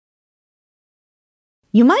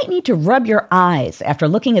You might need to rub your eyes after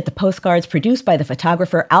looking at the postcards produced by the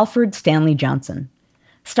photographer Alfred Stanley Johnson.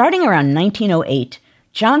 Starting around 1908,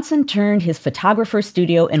 Johnson turned his photographer's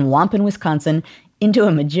studio in Wampin, Wisconsin, into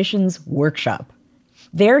a magician's workshop.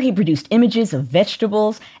 There he produced images of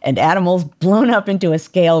vegetables and animals blown up into a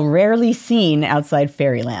scale rarely seen outside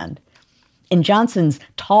fairyland. In Johnson's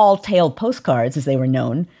tall-tale postcards, as they were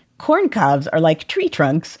known, corn cobs are like tree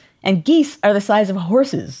trunks, and geese are the size of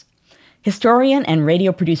horses. Historian and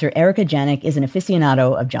radio producer Erica Janik is an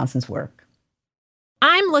aficionado of Johnson's work.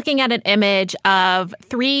 I'm looking at an image of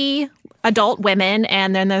 3 adult women,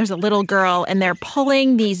 and then there's a little girl, and they're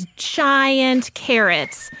pulling these giant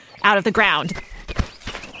carrots out of the ground.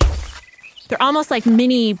 They're almost like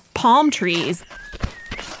mini palm trees.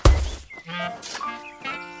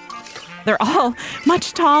 They're all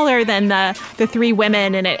much taller than the 3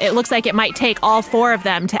 women, and it looks like it might take all 4 of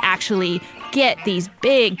them to actually get these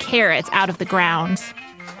big carrots out of the ground.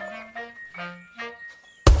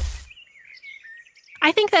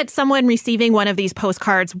 I think that someone receiving one of these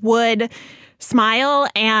postcards would smile,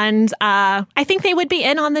 and I think they would be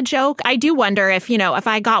in on the joke. I do wonder if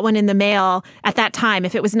I got one in the mail at that time,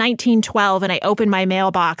 if it was 1912 and I opened my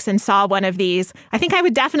mailbox and saw one of these, I think I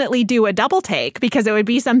would definitely do a double take because it would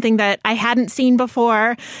be something that I hadn't seen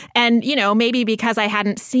before. And, maybe because I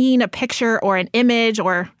hadn't seen a picture or an image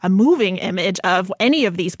or a moving image of any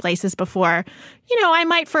of these places before, I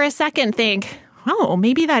might for a second think, oh,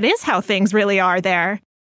 maybe that is how things really are there.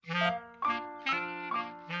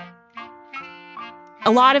 A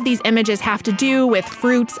lot of these images have to do with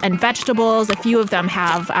fruits and vegetables. A few of them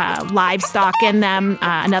have livestock in them.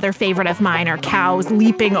 Another favorite of mine are cows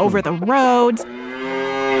leaping over the roads.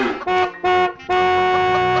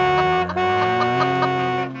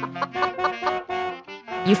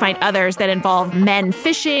 You find others that involve men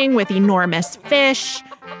fishing with enormous fish.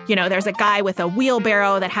 There's a guy with a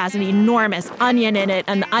wheelbarrow that has an enormous onion in it,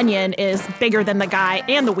 and the onion is bigger than the guy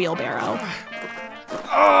and the wheelbarrow.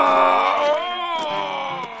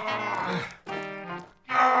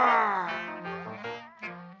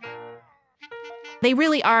 They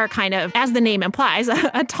really are kind of, as the name implies,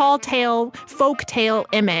 a tall tale, folk tale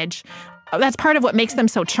image. That's part of what makes them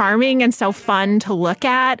so charming and so fun to look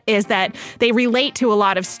at, is that they relate to a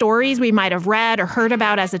lot of stories we might have read or heard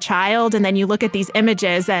about as a child. And then you look at these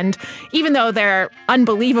images, and even though they're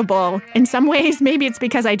unbelievable in some ways, maybe it's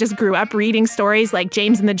because I just grew up reading stories like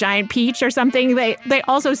James and the Giant Peach or something, they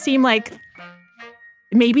also seem like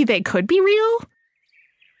maybe they could be real.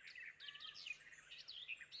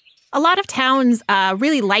 A lot of towns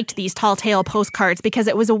really liked these tall tale postcards because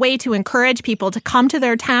it was a way to encourage people to come to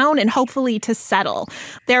their town and hopefully to settle.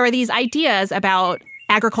 There were these ideas about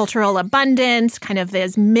agricultural abundance, kind of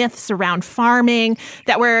these myths around farming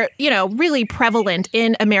that were, really prevalent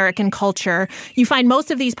in American culture. You find most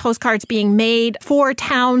of these postcards being made for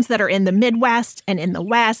towns that are in the Midwest and in the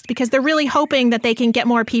West because they're really hoping that they can get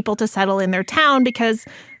more people to settle in their town because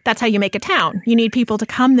that's how you make a town. You need people to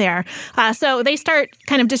come there. So they start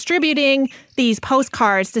kind of distributing these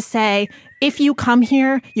postcards to say, if you come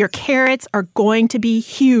here, your carrots are going to be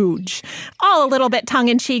huge. All a little bit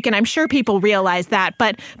tongue-in-cheek, and I'm sure people realize that.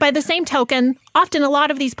 But by the same token, often a lot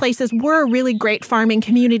of these places were really great farming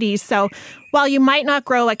communities. So while you might not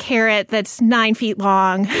grow a carrot that's 9 feet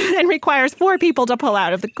long and requires 4 people to pull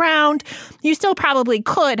out of the ground, you still probably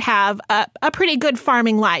could have a pretty good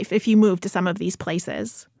farming life if you moved to some of these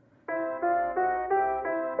places.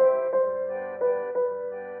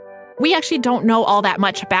 We actually don't know all that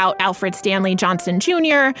much about Alfred Stanley Johnson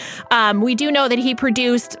Jr. We do know that he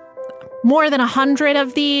produced more than 100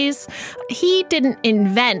 of these. He didn't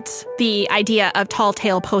invent the idea of tall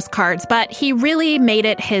tale postcards, but he really made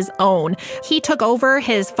it his own. He took over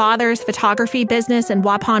his father's photography business in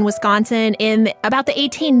Waupun, Wisconsin in about the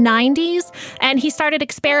 1890s, and he started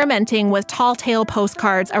experimenting with tall tale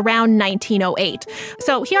postcards around 1908.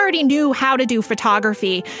 So he already knew how to do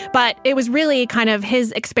photography, but it was really kind of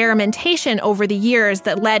his experimentation over the years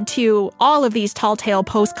that led to all of these tall tale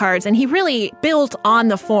postcards, and he really built on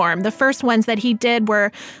the form. The first ones that he did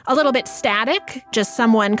were a little bit static, just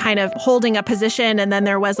someone kind of holding a position and then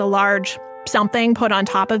there was a large something put on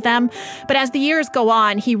top of them. But as the years go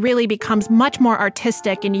on, he really becomes much more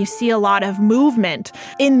artistic and you see a lot of movement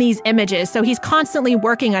in these images. So he's constantly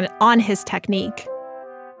working on his technique.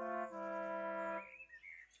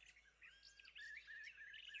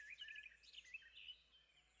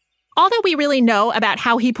 All that we really know about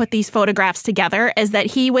how he put these photographs together is that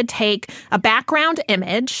he would take a background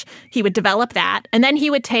image, he would develop that, and then he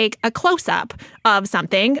would take a close-up of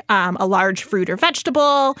something, a large fruit or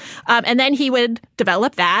vegetable, and then he would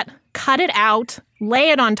develop that, cut it out,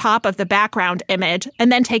 lay it on top of the background image,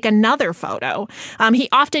 and then take another photo. He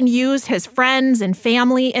often used his friends and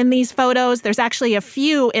family in these photos. There's actually a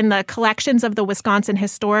few in the collections of the Wisconsin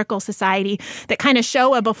Historical Society that kind of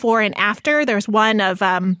show a before and after. There's one of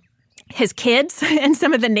his kids and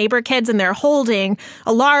some of the neighbor kids, and they're holding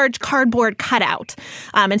a large cardboard cutout.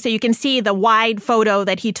 And so you can see the wide photo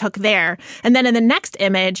that he took there. And then in the next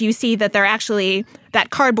image, you see that that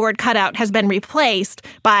cardboard cutout has been replaced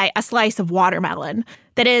by a slice of watermelon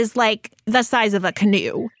that is like the size of a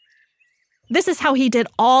canoe. This is how he did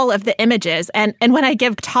all of the images. And when I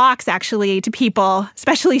give talks, actually, to people,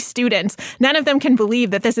 especially students, none of them can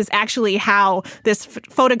believe that this is actually how this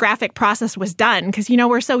photographic process was done. Because,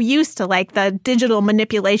 we're so used to like the digital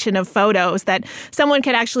manipulation of photos that someone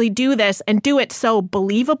could actually do this and do it so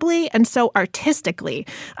believably and so artistically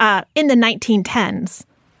in the 1910s.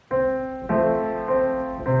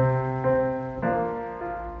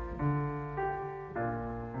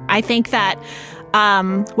 I think that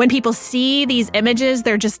when people see these images,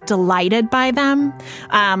 they're just delighted by them.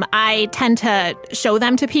 I tend to show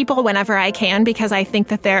them to people whenever I can because I think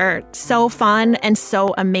that they're so fun and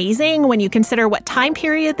so amazing. When you consider what time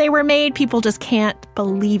period they were made, people just can't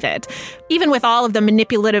believe it. Even with all of the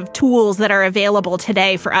manipulative tools that are available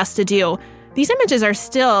today for us to do, these images are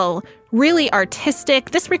still really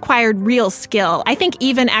artistic. This required real skill. I think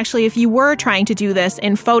even actually if you were trying to do this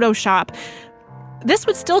in Photoshop, this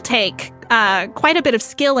would still take quite a bit of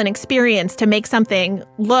skill and experience to make something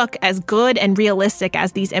look as good and realistic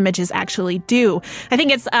as these images actually do. I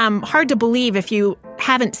think it's hard to believe if you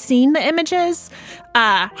haven't seen the images,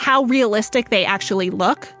 how realistic they actually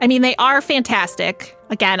look. I mean, they are fantastic.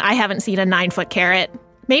 Again, I haven't seen a 9-foot carrot.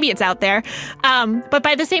 Maybe it's out there. But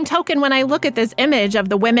by the same token, when I look at this image of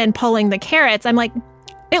the women pulling the carrots, I'm like,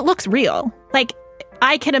 it looks real. Like,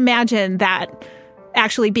 I can imagine that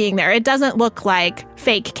actually being there. It doesn't look like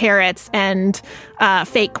fake carrots and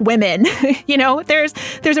fake women. There's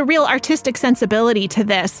a real artistic sensibility to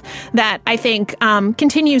this that I think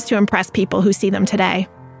continues to impress people who see them today.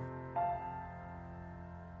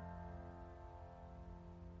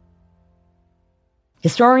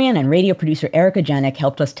 Historian and radio producer Erica Janik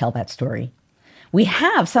helped us tell that story. We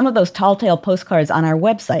have some of those tall tale postcards on our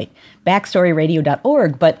website,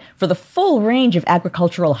 backstoryradio.org, but for the full range of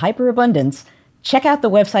agricultural hyperabundance, check out the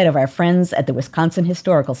website of our friends at the Wisconsin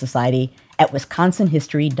Historical Society at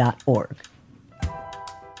wisconsinhistory.org.